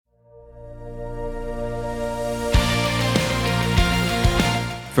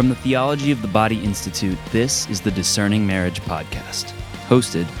From the Theology of the Body Institute, this is the Discerning Marriage Podcast,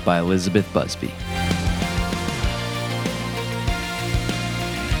 hosted by Elizabeth Busby.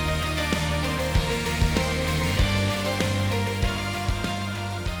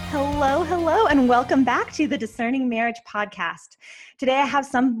 Hello, and welcome back to the Discerning Marriage Podcast. Today I have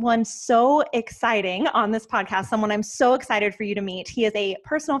someone so exciting on this podcast, someone I'm so excited for you to meet. He is a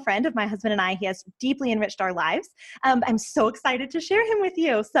personal friend of my husband and I. He has deeply enriched our lives. I'm so excited to share him with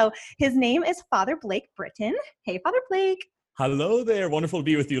you. So his name is Father Blake Britton. Hey, Father Blake. Hello there. Wonderful to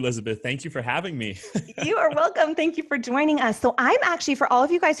be with you, Elizabeth. Thank you for having me. You are welcome. Thank you for joining us. So I'm actually, for all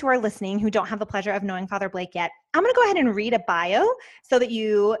of you guys who are listening who don't have the pleasure of knowing Father Blake yet, I'm going to go ahead and read a bio so that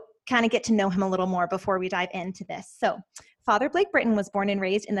you kind of get to know him a little more before we dive into this. So Father Blake Britton was born and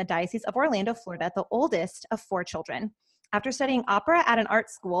raised in the Diocese of Orlando, Florida, the oldest of 4 children. After studying opera at an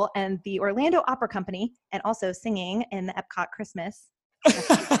art school and the Orlando Opera Company, and also singing in the Epcot Christmas.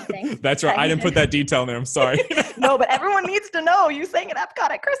 That's right. I didn't put that detail in there. I'm sorry. No, but everyone needs to know you sang at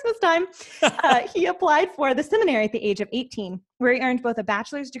Epcot at Christmas time. He applied for the seminary at the age of 18, where he earned both a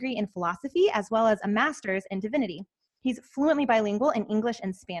bachelor's degree in philosophy as well as a master's in divinity. He's fluently bilingual in English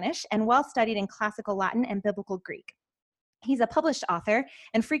and Spanish and well-studied in classical Latin and biblical Greek. He's a published author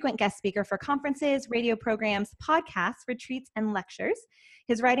and frequent guest speaker for conferences, radio programs, podcasts, retreats, and lectures.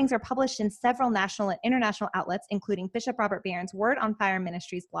 His writings are published in several national and international outlets, including Bishop Robert Barron's Word on Fire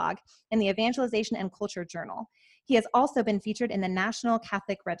Ministries blog and the Evangelization and Culture Journal. He has also been featured in the National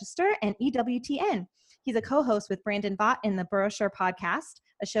Catholic Register and EWTN. He's a co-host with Brandon Bott in the Brochure podcast,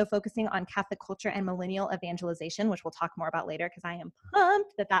 a show focusing on Catholic culture and millennial evangelization, which we'll talk more about later because I am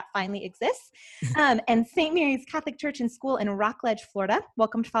pumped that finally exists. And St. Mary's Catholic Church and School in Rockledge, Florida,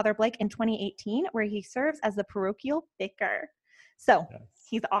 welcomed Father Blake in 2018, where he serves as the parochial vicar. So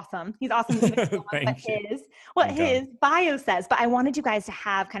he's awesome. He's awesome. What his bio says, but I wanted you guys to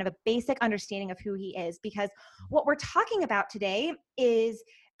have kind of a basic understanding of who he is, because what we're talking about today is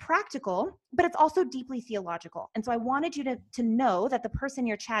practical, but it's also deeply theological. And so I wanted you to know that the person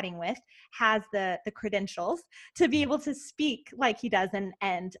you're chatting with has the credentials to be able to speak like he does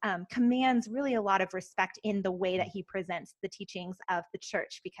and commands really a lot of respect in the way that he presents the teachings of the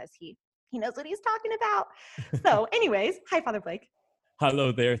church, because he knows what he's talking about. So anyways, hi, Father Blake.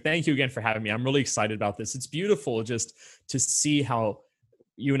 Hello there. Thank you again for having me. I'm really excited about this. It's beautiful just to see how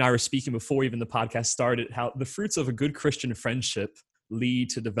you and I were speaking before even the podcast started, how the fruits of a good Christian friendship lead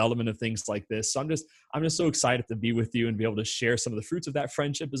to development of things like this. So I'm just so excited to be with you and be able to share some of the fruits of that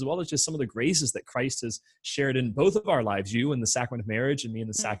friendship, as well as just some of the graces that Christ has shared in both of our lives, you in the sacrament of marriage and me in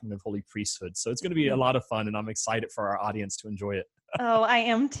the sacrament of holy priesthood. So it's going to be a lot of fun, and I'm excited for our audience to enjoy it. Oh, I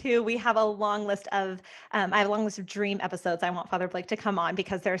am too. We have a long list of, I have a long list of dream episodes I want Father Blake to come on,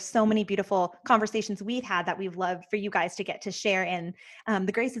 because there are so many beautiful conversations we've had that we've loved for you guys to get to share in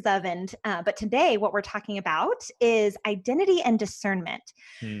the graces of. But today what we're talking about is identity and discernment.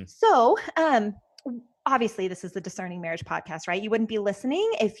 So, obviously, this is the Discerning Marriage Podcast, right? You wouldn't be listening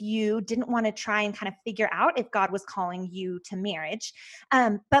if you didn't want to try and kind of figure out if God was calling you to marriage.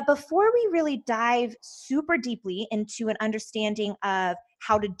 But before we really dive super deeply into an understanding of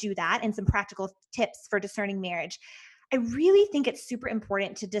how to do that and some practical tips for discerning marriage, I really think it's super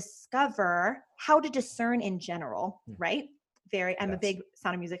important to discover how to discern in general, right? I'm a big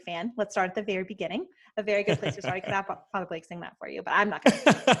Sound of Music fan. Let's start at the very beginning. A very good place to start. I could have Father Blake sing that for you, but I'm not going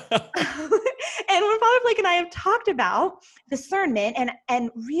to. And when Father Blake and I have talked about discernment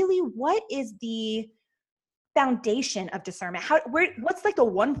and really what is the foundation of discernment, what's like the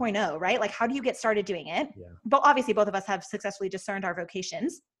 1.0, right? Like, how do you get started doing it? Yeah. But obviously both of us have successfully discerned our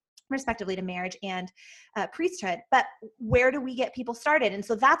vocations, respectively, to marriage and priesthood. But where do we get people started? And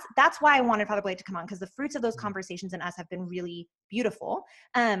so that's why I wanted Father Blake to come on, because the fruits of those conversations in us have been really beautiful.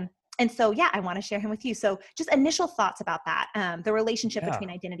 And so, I want to share him with you. So just initial thoughts about that, the relationship between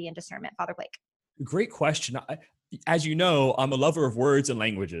identity and discernment, Father Blake. Great question. As you know, I'm a lover of words and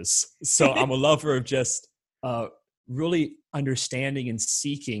languages. So I'm a lover of just really understanding and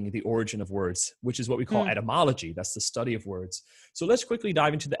seeking the origin of words, which is what we call etymology. That's the study of words. So let's quickly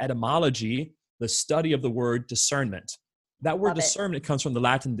dive into the etymology, the study of the word discernment. That word discernment comes from the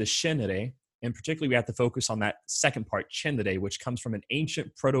Latin discernere, and particularly we have to focus on that second part, cendere, which comes from an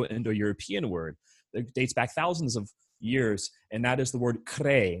ancient Proto-Indo-European word that dates back thousands of years, and that is the word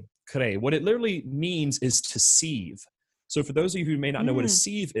cre. What it literally means is to sieve. So for those of you who may not know what a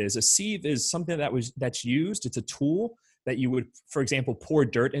sieve is something that's used. It's a tool that you would, for example, pour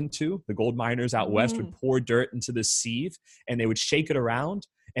dirt into. The gold miners out west would pour dirt into this sieve, and they would shake it around,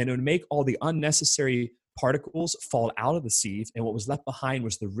 and it would make all the unnecessary particles fall out of the sieve, and what was left behind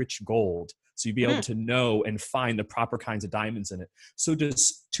was the rich gold. So you'd be able to know and find the proper kinds of diamonds in it. So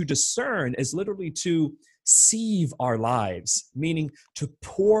to discern is literally to sieve our lives, meaning to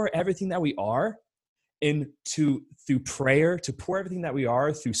pour everything that we are into through prayer, to pour everything that we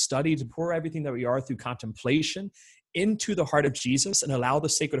are through study, to pour everything that we are through contemplation into the heart of Jesus, and allow the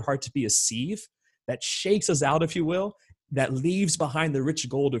Sacred Heart to be a sieve that shakes us out, if you will, that leaves behind the rich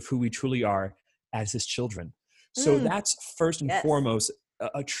gold of who we truly are as his children. So that's first and foremost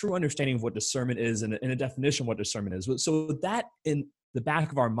a true understanding of what discernment is, and a definition of what discernment is. So that in the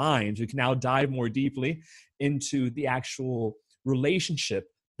back of our minds, we can now dive more deeply into the actual relationship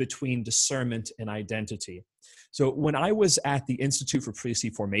between discernment and identity. So when I was at the Institute for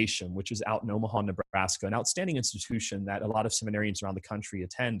Priestly Formation, which is out in Omaha, Nebraska, an outstanding institution that a lot of seminarians around the country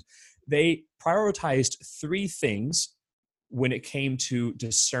attend, they prioritized three things when it came to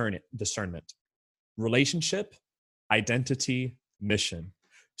discernment: relationship, identity, mission.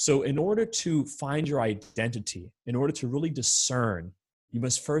 So in order to find your identity, in order to really discern, you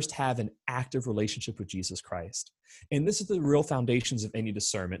must first have an active relationship with Jesus Christ. And this is the real foundations of any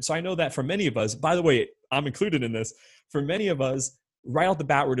discernment. So I know that for many of us, by the way, I'm included in this, for many of us, right out the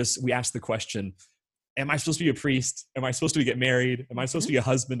bat, we ask the question, am I supposed to be a priest? Am I supposed to get married? Am I supposed to be a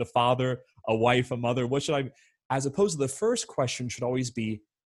husband, a father, a wife, a mother? What should I, as opposed to the first question should always be,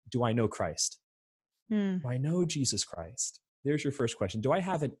 do I know Christ? Do I know Jesus Christ? There's your first question. Do I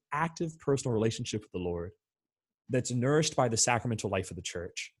have an active personal relationship with the Lord that's nourished by the sacramental life of the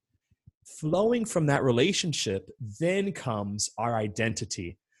church? Flowing from that relationship, then comes our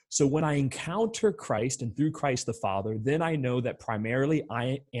identity. So when I encounter Christ and through Christ the Father, then I know that primarily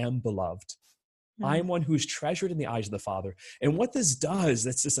I am beloved. I am one who's treasured in the eyes of the Father. And what this does,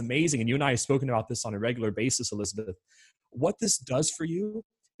 that's just amazing. And you and I have spoken about this on a regular basis, Elizabeth. What this does for you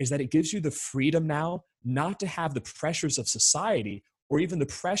is that it gives you the freedom now not to have the pressures of society or even the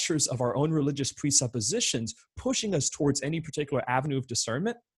pressures of our own religious presuppositions pushing us towards any particular avenue of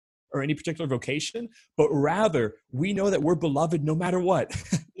discernment or any particular vocation, but rather we know that we're beloved no matter what.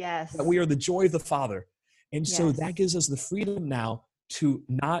 Yes. That we are the joy of the Father. And so that gives us the freedom now to,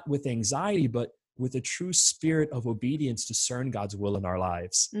 not with anxiety, but with a true spirit of obedience, discern God's will in our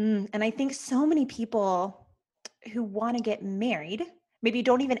lives. And I think so many people who want to get married maybe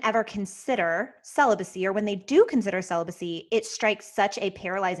don't even ever consider celibacy, or when they do consider celibacy, it strikes such a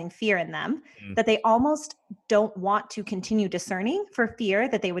paralyzing fear in them that they almost don't want to continue discerning for fear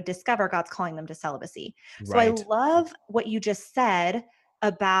that they would discover God's calling them to celibacy. So I love what you just said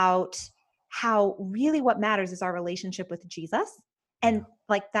about how really what matters is our relationship with Jesus, and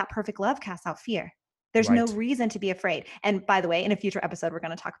like that perfect love casts out fear. There's no reason to be afraid. And by the way, in a future episode, we're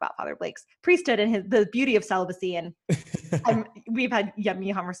going to talk about Father Blake's priesthood and the beauty of celibacy. And we've had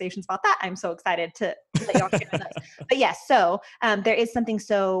yummy conversations about that. I'm so excited to let y'all share those. But yes, so there is something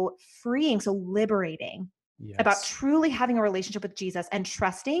so freeing, so liberating about truly having a relationship with Jesus and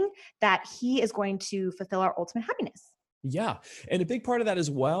trusting that he is going to fulfill our ultimate happiness. Yeah. And a big part of that as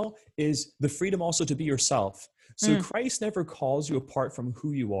well is the freedom also to be yourself. So Christ never calls you apart from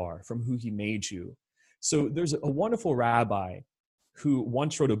who you are, from who he made you. So there's a wonderful rabbi who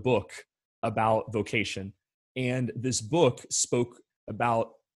once wrote a book about vocation. And this book spoke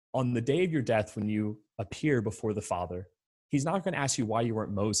about, on the day of your death, when you appear before the Father, he's not going to ask you why you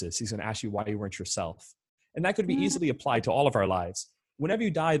weren't Moses. He's going to ask you why you weren't yourself. And that could be easily applied to all of our lives. Whenever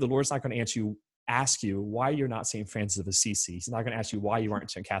you die, the Lord's not going to ask you why you're not St. Francis of Assisi. He's not going to ask you why you aren't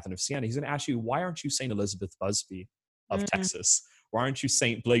St. Catherine of Siena. He's going to ask you, why aren't you St. Elizabeth Busby of Texas? Why aren't you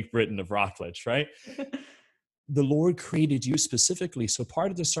St. Blake Britton of Rockledge, right? The Lord created you specifically. So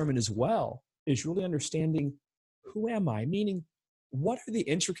part of discernment as well is really understanding, who am I? Meaning, what are the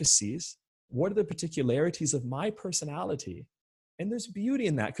intricacies? What are the particularities of my personality? And there's beauty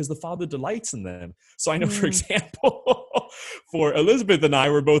in that because the Father delights in them. So I know, for example, for Elizabeth and I,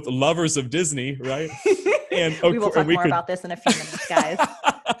 we're both lovers of Disney, right? And we will talk more about this in a few minutes, guys.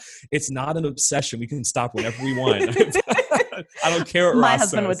 It's not an obsession. We can stop whenever we want. I don't care what My Ross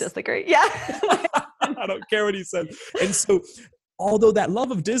husband would says. disagree. Yeah. I don't care what he says. And so, although that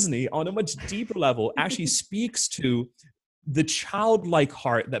love of Disney on a much deeper level actually speaks to the childlike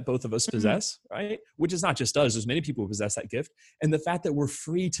heart that both of us possess, right? Which is not just us. There's many people who possess that gift. And the fact that we're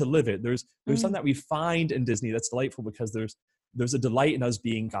free to live it. There's something that we find in Disney that's delightful because there's a delight in us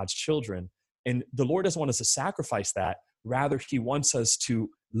being God's children. And the Lord doesn't want us to sacrifice that. Rather, he wants us to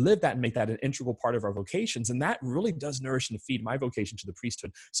live that and make that an integral part of our vocations. And that really does nourish and feed my vocation to the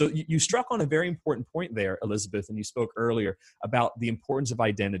priesthood. So you struck on a very important point there, Elizabeth, and you spoke earlier about the importance of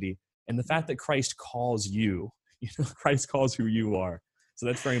identity and the fact that Christ calls you. Christ calls who you are. So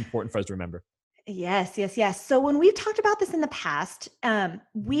that's very important for us to remember. Yes, yes, yes. So when we've talked about this in the past,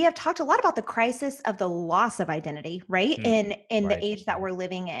 we have talked a lot about the crisis of the loss of identity, right? Mm, In the right. age that we're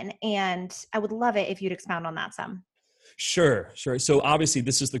living in. And I would love it if you'd expound on that some. Sure, sure. So obviously,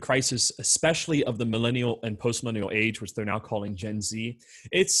 this is the crisis, especially of the millennial and post-millennial age, which they're now calling Gen Z.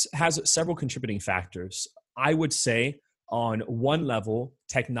 It has several contributing factors. I would say, on one level,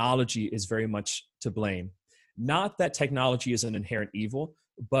 technology is very much to blame. Not that technology is an inherent evil,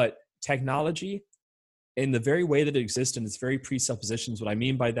 but technology, in the very way that it exists and its very presuppositions, what I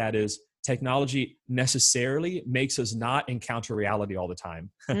mean by that is technology necessarily makes us not encounter reality all the time.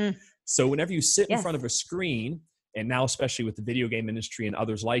 Mm, So whenever you sit in yes. front of a screen, and now especially with the video game industry and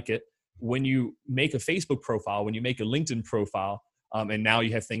others like it, when you make a Facebook profile, when you make a LinkedIn profile, and now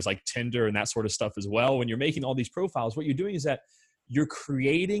you have things like Tinder and that sort of stuff as well, when you're making all these profiles, what you're doing is that you're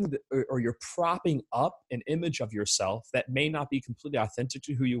creating or you're propping up an image of yourself that may not be completely authentic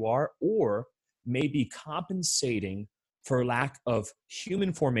to who you are, or may be compensating for lack of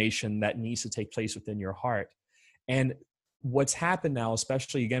human formation that needs to take place within your heart. And what's happened now,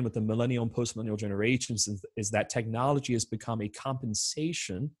 especially again with the millennial and post-millennial generations, is that technology has become a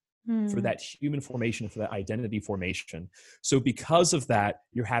compensation for that human formation, for that identity formation. So because of that,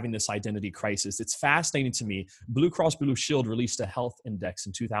 you're having this identity crisis. It's fascinating to me. Blue Cross Blue Shield released a health index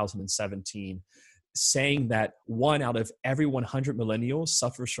in 2017 saying that 1 out of every 100 millennials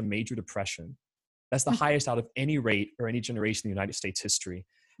suffers from major depression. That's the highest out of any rate or any generation in the United States history.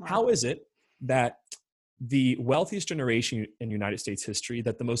 Wow. How is it that the wealthiest generation in United States history,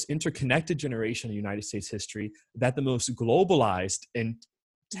 that the most interconnected generation in United States history, that the most globalized and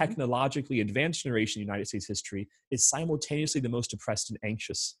technologically advanced generation in United States history is simultaneously the most depressed and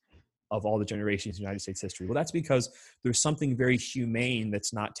anxious of all the generations in United States history? Well, that's because there's something very humane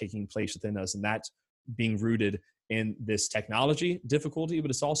that's not taking place within us, and that's being rooted in this technology difficulty,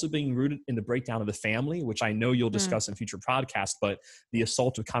 but it's also being rooted in the breakdown of the family, which I know you'll discuss in future podcasts, but the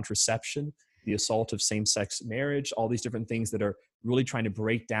assault of contraception, the assault of same-sex marriage, all these different things that are really trying to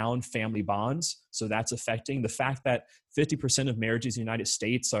break down family bonds. So that's affecting the fact that 50% of marriages in the United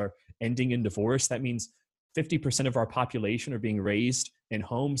States are ending in divorce. That means 50% of our population are being raised in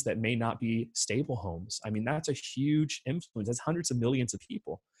homes that may not be stable homes. I mean, that's a huge influence. That's hundreds of millions of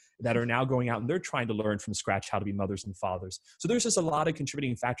people that are now going out and they're trying to learn from scratch how to be mothers and fathers. So there's just a lot of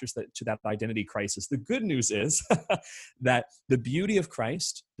contributing factors to that identity crisis. The good news is that the beauty of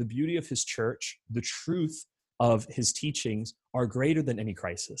Christ, the beauty of his church, the truth of his teachings are greater than any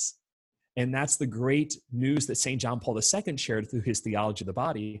crisis. And that's the great news that St. John Paul II shared through his theology of the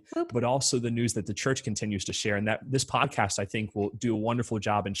body, but also the news that the church continues to share. And that this podcast, I think, will do a wonderful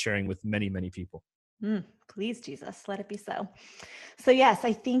job in sharing with many, many people. Please, Jesus, let it be so. So yes,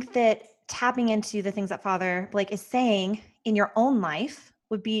 I think that tapping into the things that Father Blake is saying in your own life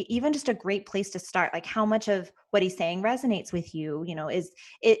would be even just a great place to start. Like how much of what he's saying resonates with you, you know, is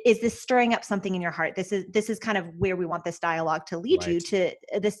this stirring up something in your heart? This is kind of where we want this dialogue to lead you to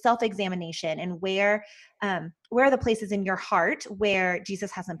this self-examination, and where are the places in your heart where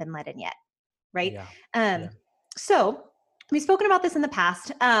Jesus hasn't been led in yet. Right. So we've spoken about this in the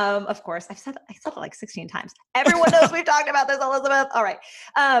past. Of course, I said it like 16 times. Everyone knows we've talked about this, Elizabeth. All right.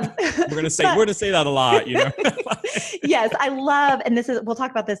 We're gonna say that a lot, you know. Yes, I love, and we'll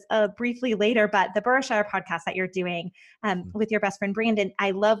talk about this briefly later, but the Burrowshire podcast that you're doing with your best friend Brandon,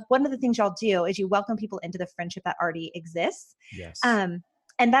 I love. One of the things y'all do is you welcome people into the friendship that already exists. Yes.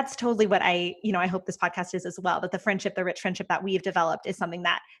 And that's totally what I hope this podcast is as well, that the rich friendship that we've developed is something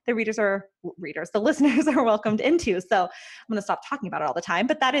that the the listeners are welcomed into. So I'm going to stop talking about it all the time,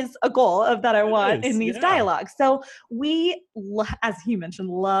 but that is a goal that I want in these dialogues. So we, as you mentioned,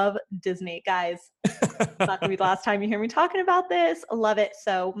 love Disney, guys. It's not going to be the last time you hear me talking about this. I love it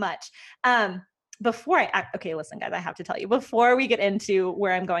so much. Listen, guys, I have to tell you, before we get into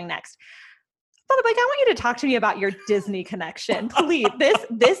where I'm going next, Father Blake, I want you to talk to me about your Disney connection, please.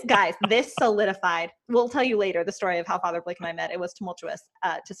 This solidified. We'll tell you later the story of how Father Blake and I met. It was tumultuous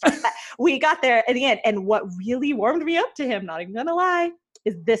to start. But we got there at the end, and what really warmed me up to him, not even gonna lie,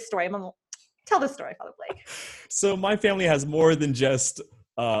 is this story. I'm gonna tell this story, Father Blake. So my family has more than just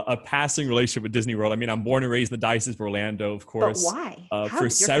a passing relationship with Disney World. I mean, I'm born and raised in the Diocese of Orlando, of course. But why? For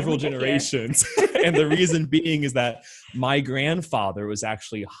several generations. And the reason being is that my grandfather was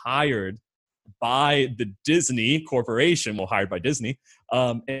actually hired by the Disney Corporation, hired by Disney.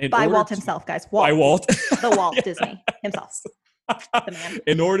 By Walt himself, guys. By Walt. The Walt Disney himself. The man.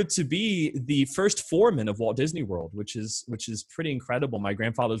 In order to be the first foreman of Walt Disney World, which is pretty incredible. My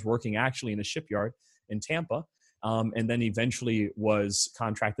grandfather was working actually in a shipyard in Tampa, and then eventually was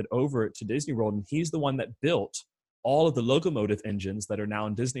contracted over to Disney World. And he's the one that built all of the locomotive engines that are now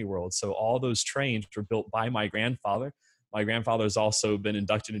in Disney World. So all those trains were built by my grandfather. My grandfather has also been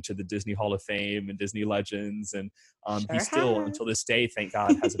inducted into the Disney Hall of Fame and Disney Legends. And he Sure still, has. until this day, thank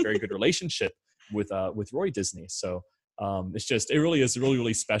God, has a very good relationship with Roy Disney. So it really is really,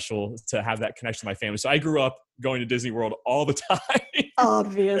 really special to have that connection to my family. So I grew up going to Disney World all the time.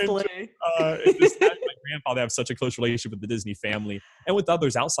 Obviously. And just having my grandfather have such a close relationship with the Disney family and with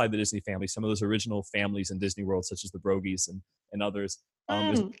others outside the Disney family, some of those original families in Disney World, such as the Brogies and others.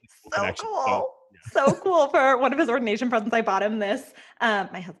 There's a cool So connection. cool. So, So cool. For one of his ordination presents, I bought him this.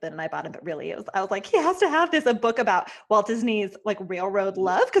 My husband and I bought him, but really I was like, he has to have this, a book about Walt Disney's like railroad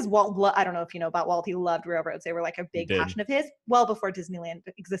love. Because I don't know if you know about Walt, he loved railroads. They were like a big passion of his well before Disneyland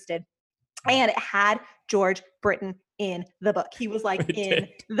existed. And it had George Britton in the book. He was like in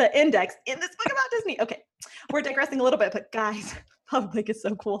the index in this book about Disney. Okay, we're digressing a little bit, but guys, Public is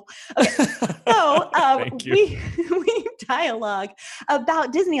so cool. Okay, so we dialogue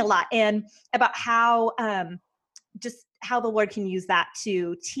about Disney a lot and about how just how the Lord can use that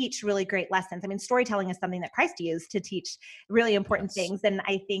to teach really great lessons. I mean, storytelling is something that Christ used to teach really important things, and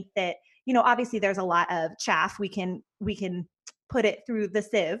I think that obviously there's a lot of chaff we can put it through the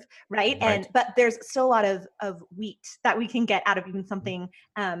sieve, right? But there's still a lot of wheat that we can get out of even something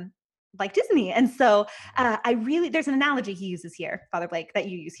like Disney. And so there's an analogy he uses here, Father Blake, that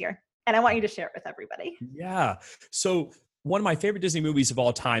you use here. And I want you to share it with everybody. Yeah. So one of my favorite Disney movies of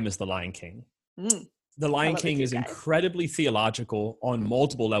all time is The Lion King. The Lion King is incredibly theological on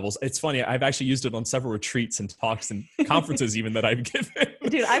multiple levels. It's funny. I've actually used it on several retreats and talks and conferences even that I've given.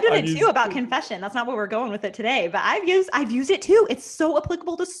 Dude, I've done it too about confession. That's not what we're going with it today, but I've used it too. It's so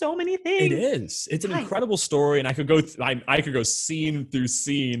applicable to so many things. It is. It's an incredible story, and I could go scene through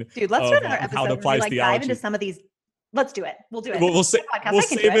scene. Dude, let's do another episode. How it applies theology. Dive into some of these. Let's do it. We'll do it. We'll save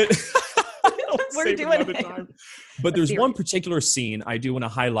it. We're doing it. Time. But there's one particular scene I do want to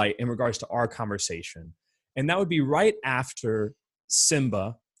highlight in regards to our conversation. And that would be right after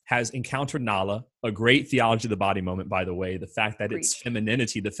Simba has encountered Nala, a great theology of the body moment, by the way. The fact that it's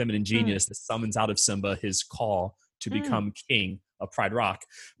femininity, the feminine genius that summons out of Simba his call to become king of Pride Rock.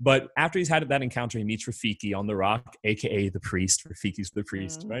 But after he's had that encounter, he meets Rafiki on the rock, aka the priest. Rafiki's the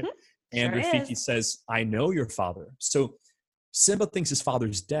priest, right? And Rafiki says, I know your father. So Simba thinks his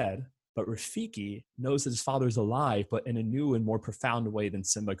father's dead, but Rafiki knows that his father is alive, but in a new and more profound way than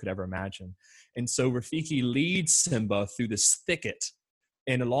Simba could ever imagine. And so Rafiki leads Simba through this thicket.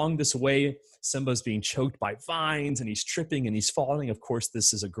 And along this way, Simba is being choked by vines and he's tripping and he's falling. Of course,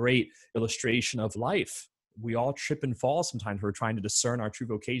 this is a great illustration of life. We all trip and fall sometimes. We're trying to discern our true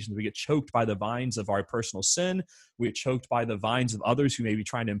vocations. We get choked by the vines of our personal sin. We get choked by the vines of others who may be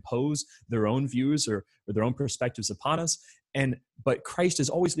trying to impose their own views or their own perspectives upon us. But Christ is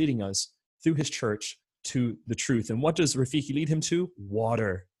always leading us through his church to the truth. And what does Rafiki lead him to?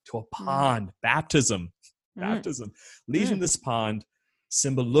 Water, to a pond, baptism. Baptism. Leads him to this pond.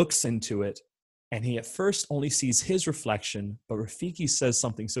 Simba looks into it, and he at first only sees his reflection, but Rafiki says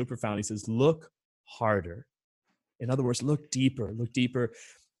something so profound. He says, look harder. In other words, look deeper, look deeper.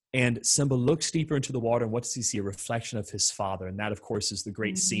 And Simba looks deeper into the water, and what does he see? A reflection of his father. And that, of course, is the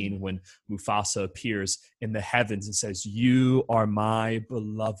great scene when Mufasa appears in the heavens and says, you are my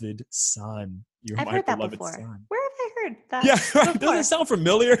beloved son. You're I've my heard that beloved before. son. Where have I heard that? Yeah, right. Doesn't it sound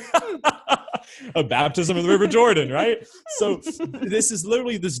familiar? A baptism in the River Jordan, right? So this is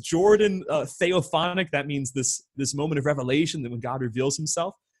literally this Jordan theophanic. That means this moment of revelation that when God reveals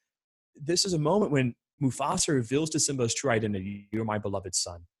himself. This is a moment when Mufasa reveals to Simba his true identity. You're my beloved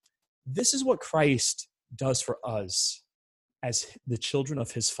son. This is what Christ does for us as the children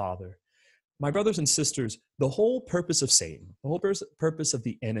of his Father. My brothers and sisters, the whole purpose of Satan, the whole purpose of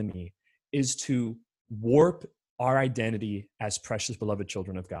the enemy is to warp our identity as precious beloved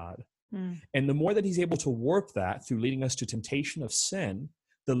children of God. And the more that he's able to warp that through leading us to temptation of sin,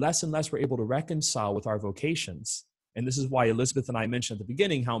 the less and less we're able to reconcile with our vocations. And this is why Elizabeth and I mentioned at the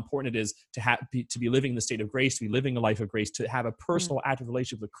beginning how important it is to be living in the state of grace, to be living a life of grace, to have a personal active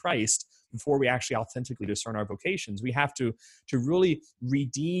relationship with Christ before we actually authentically discern our vocations. We have to really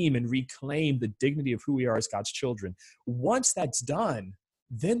redeem and reclaim the dignity of who we are as God's children. Once that's done,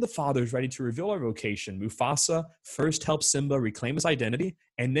 then the Father is ready to reveal our vocation. Mufasa first helps Simba reclaim his identity,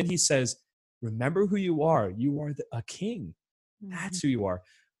 and then he says, remember who you are. You are a king. That's who you are.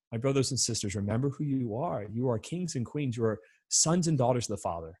 My brothers and sisters, remember who you are. You are kings and queens. You are sons and daughters of the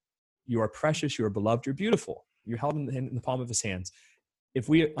Father. You are precious. You are beloved. You're beautiful. You're held in the palm of his hands. If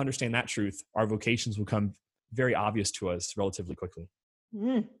we understand that truth, our vocations will come very obvious to us relatively quickly.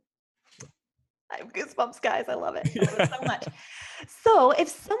 have goosebumps, guys. I love it. I love it so much. So if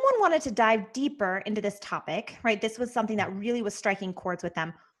someone wanted to dive deeper into this topic, right, this was something that really was striking chords with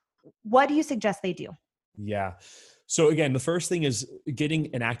them. What do you suggest they do? Yeah. So again, the first thing is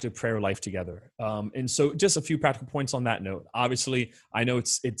getting an active prayer life together. And so just a few practical points on that note. Obviously, I know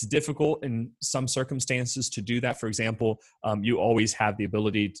it's difficult in some circumstances to do that. For example, you always have the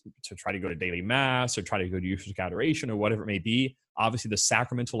ability to try to go to daily mass or try to go to Eucharistic adoration or whatever it may be. Obviously, the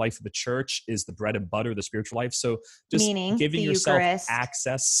sacramental life of the church is the bread and butter of the spiritual life. So just Meaning giving yourself Eucharist,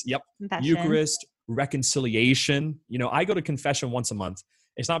 access. Yep. confession. Eucharist, reconciliation. I go to confession once a month.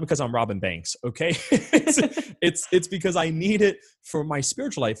 It's not because I'm robbing banks, okay? it's because I need it for my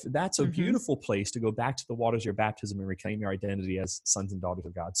spiritual life. That's a beautiful place to go back to the waters of your baptism and reclaim your identity as sons and daughters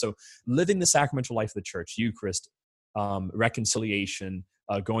of God. So living the sacramental life of the church, Eucharist, reconciliation,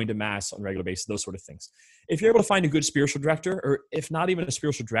 going to mass on a regular basis, those sort of things. If you're able to find a good spiritual director, or if not even a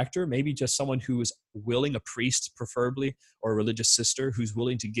spiritual director, maybe just someone who is willing, a priest preferably, or a religious sister who's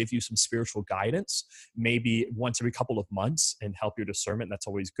willing to give you some spiritual guidance, maybe once every couple of months and help your discernment, that's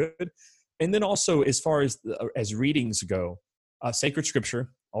always good. And then also as far as readings go, sacred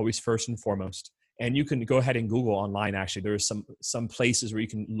scripture, always first and foremost. And you can go ahead and Google online, actually. There's some places where you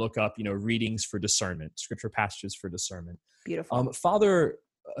can look up, readings for discernment, scripture passages for discernment. Beautiful. Father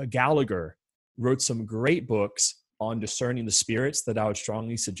Gallagher wrote some great books on discerning the spirits that I would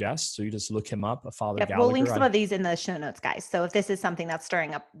strongly suggest. So you just look him up, Father Gallagher. We'll link some of these in the show notes, guys. So if this is something that's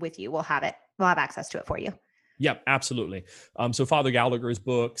stirring up with you, we'll have it. We'll have access to it for you. Yep, absolutely. So Father Gallagher's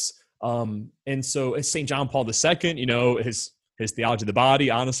books. And so St. John Paul II, his theology of the body,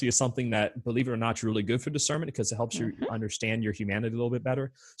 honestly, is something that, believe it or not, is really good for discernment because it helps you understand your humanity a little bit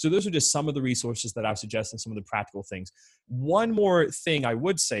better. So those are just some of the resources that I suggest and some of the practical things. One more thing I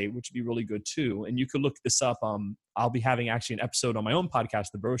would say, which would be really good too, and you could look this up. I'll be having actually an episode on my own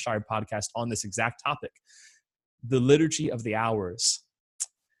podcast, the Broshire podcast, on this exact topic, the Liturgy of the Hours.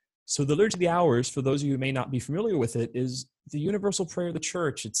 So the Liturgy of the Hours, for those of you who may not be familiar with it, is the universal prayer of the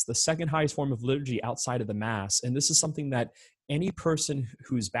church. It's the second highest form of liturgy outside of the Mass. And this is something that any person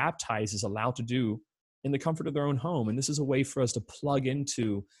who is baptized is allowed to do in the comfort of their own home. And this is a way for us to plug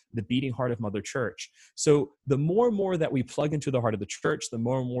into the beating heart of Mother Church. So the more and more that we plug into the heart of the church, the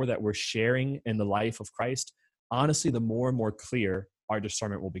more and more that we're sharing in the life of Christ, honestly, the more and more clear our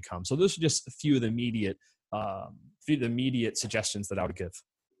discernment will become. So those are just a few of the immediate suggestions that I would give.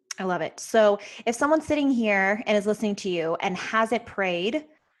 I love it. So if someone's sitting here and is listening to you and hasn't prayed,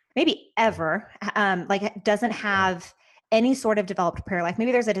 maybe ever, doesn't have any sort of developed prayer life,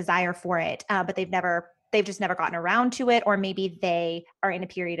 maybe there's a desire for it, but they've just never gotten around to it, or maybe they are in a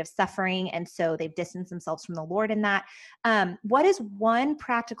period of suffering and so they've distanced themselves from the Lord in that. What is one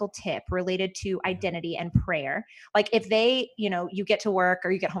practical tip related to identity and prayer? Like if they, you get to work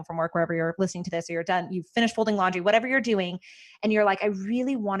or you get home from work, wherever you're listening to this, or you're done, you've finished folding laundry, whatever you're doing, and you're like, I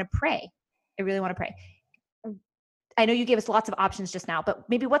really want to pray. I really want to pray. I know you gave us lots of options just now, but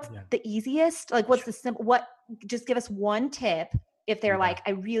maybe what's the easiest? Like what's the simple, just give us one tip if they're like,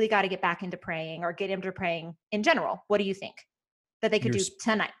 I really got to get back into praying or get into praying in general. What do you think that they could do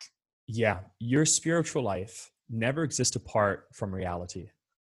tonight? Yeah. Your spiritual life never exists apart from reality.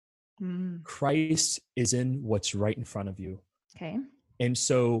 Christ is in what's right in front of you. Okay. And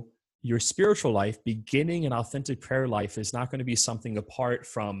so your spiritual life, beginning an authentic prayer life, is not going to be something apart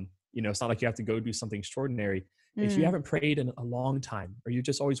from, it's not like you have to go do something extraordinary. If you haven't prayed in a long time, or you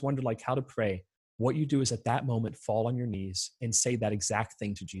just always wondered how to pray, what you do is at that moment, fall on your knees and say that exact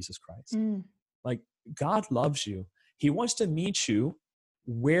thing to Jesus Christ. Like, God loves you. He wants to meet you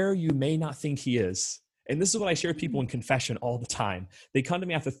where you may not think he is. And this is what I share with people in confession all the time. They come to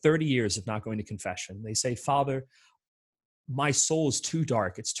me after 30 years of not going to confession. They say, Father, my soul is too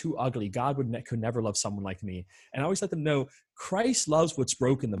dark. It's too ugly. God could never love someone like me. And I always let them know Christ loves what's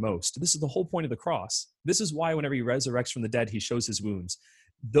broken the most. This is the whole point of the cross. This is why whenever he resurrects from the dead, he shows his wounds.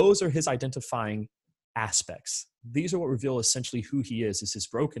 Those are his identifying aspects. These are what reveal essentially who he is his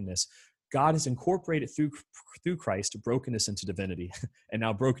brokenness. God has incorporated through Christ brokenness into divinity. And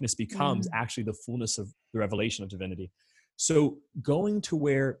now brokenness becomes actually the fullness of the revelation of divinity. So going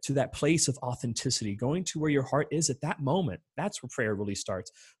to that place of authenticity, going to where your heart is at that moment, that's where prayer really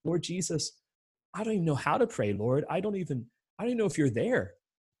starts. Lord Jesus, I don't even know how to pray, Lord. I don't even know if you're there.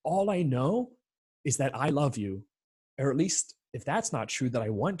 All I know is that I love you, or at least if that's not true, that I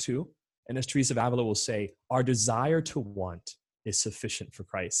want to. And as Teresa of Avila will say, our desire to want is sufficient for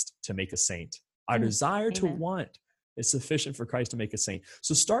Christ to make a saint. Our desire to want is sufficient for Christ to make a saint.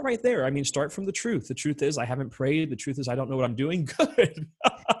 So start right there. Start from the truth. The truth is I haven't prayed. The truth is I don't know what I'm doing. Good.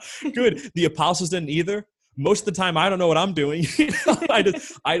 Good. The apostles didn't either. most of the time I don't know what I'm doing. I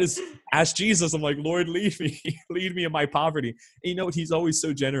just ask Jesus. I'm like, Lord, lead me in my poverty. And he's always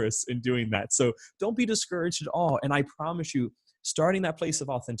so generous in doing that. So don't be discouraged at all. And I promise you, starting that place of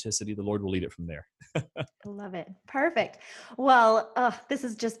authenticity, the Lord will lead it from there. I love it. Perfect. Well, this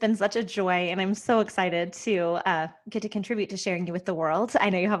has just been such a joy, and I'm so excited to get to contribute to sharing you with the world. I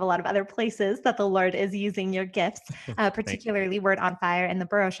know you have a lot of other places that the Lord is using your gifts, particularly Word on Fire and the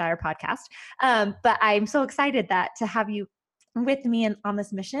Boroughshire podcast. But I'm so excited to have you with me on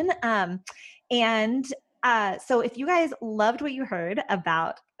this mission. So if you guys loved what you heard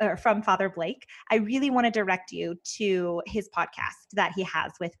from Father Blake, I really want to direct you to his podcast that he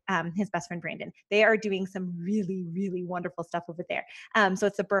has with his best friend, Brandon. They are doing some really, really wonderful stuff over there. So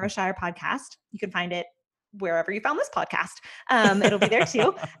it's the Boroughshire podcast. You can find it wherever you found this podcast. It'll be there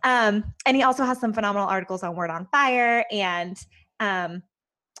too. And he also has some phenomenal articles on Word on Fire and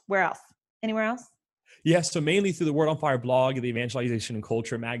where else? Anywhere else? Yes, so mainly through the Word on Fire blog, the Evangelization and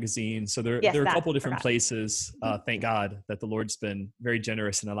Culture magazine. So there are a couple of different places. Thank God that the Lord's been very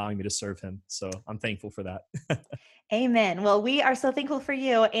generous in allowing me to serve him. So I'm thankful for that. Amen. Well, we are so thankful for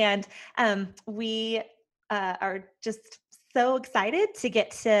you. And we are just so excited to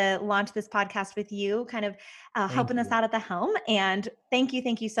get to launch this podcast with you, kind of helping us out at the helm. And thank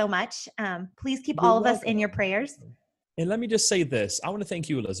you so much. Please keep all of us in your prayers. And let me just say this. I want to thank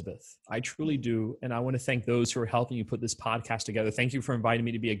you, Elizabeth. I truly do. And I want to thank those who are helping you put this podcast together. Thank you for inviting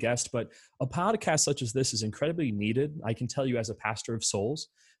me to be a guest. But a podcast such as this is incredibly needed. I can tell you as a pastor of souls,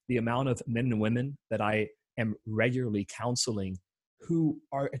 the amount of men and women that I am regularly counseling who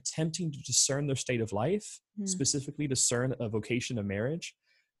are attempting to discern their state of life, specifically discern a vocation of marriage.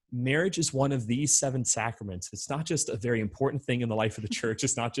 Marriage is one of these 7 sacraments. It's not just a very important thing in the life of the church.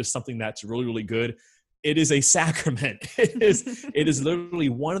 It's not just something that's really, really good. It is a sacrament. It is literally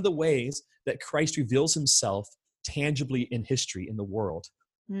one of the ways that Christ reveals himself tangibly in history, in the world.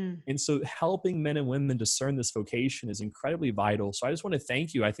 And so helping men and women discern this vocation is incredibly vital. So I just want to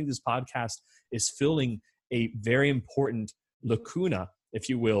thank you. I think this podcast is filling a very important lacuna, if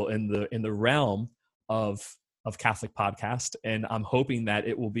you will, in the realm of Catholic podcast. And I'm hoping that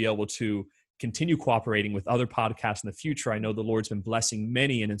it will be able to continue cooperating with other podcasts in the future. I know the Lord's been blessing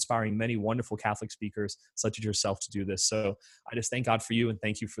many and inspiring many wonderful Catholic speakers such as yourself to do this. So I just thank God for you and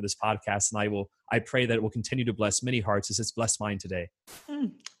thank you for this podcast. And I pray that it will continue to bless many hearts as it's blessed mine today.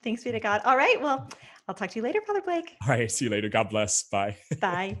 Thanks be to God. All right. Well, I'll talk to you later, Father Blake. All right. See you later. God bless. Bye.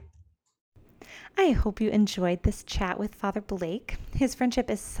 Bye. I hope you enjoyed this chat with Father Blake. His friendship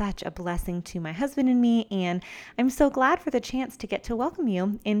is such a blessing to my husband and me, and I'm so glad for the chance to get to welcome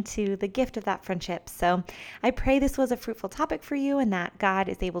you into the gift of that friendship. So I pray this was a fruitful topic for you and that God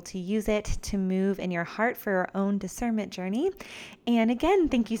is able to use it to move in your heart for your own discernment journey. And again,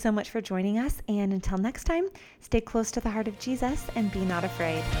 thank you so much for joining us. And until next time, stay close to the heart of Jesus and be not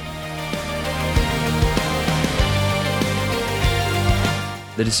afraid.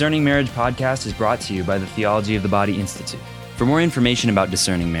 The Discerning Marriage podcast is brought to you by the Theology of the Body Institute. For more information about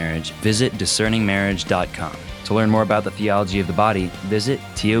discerning marriage, visit discerningmarriage.com. To learn more about the theology of the body, visit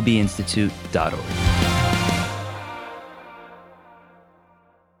tobinstitute.org.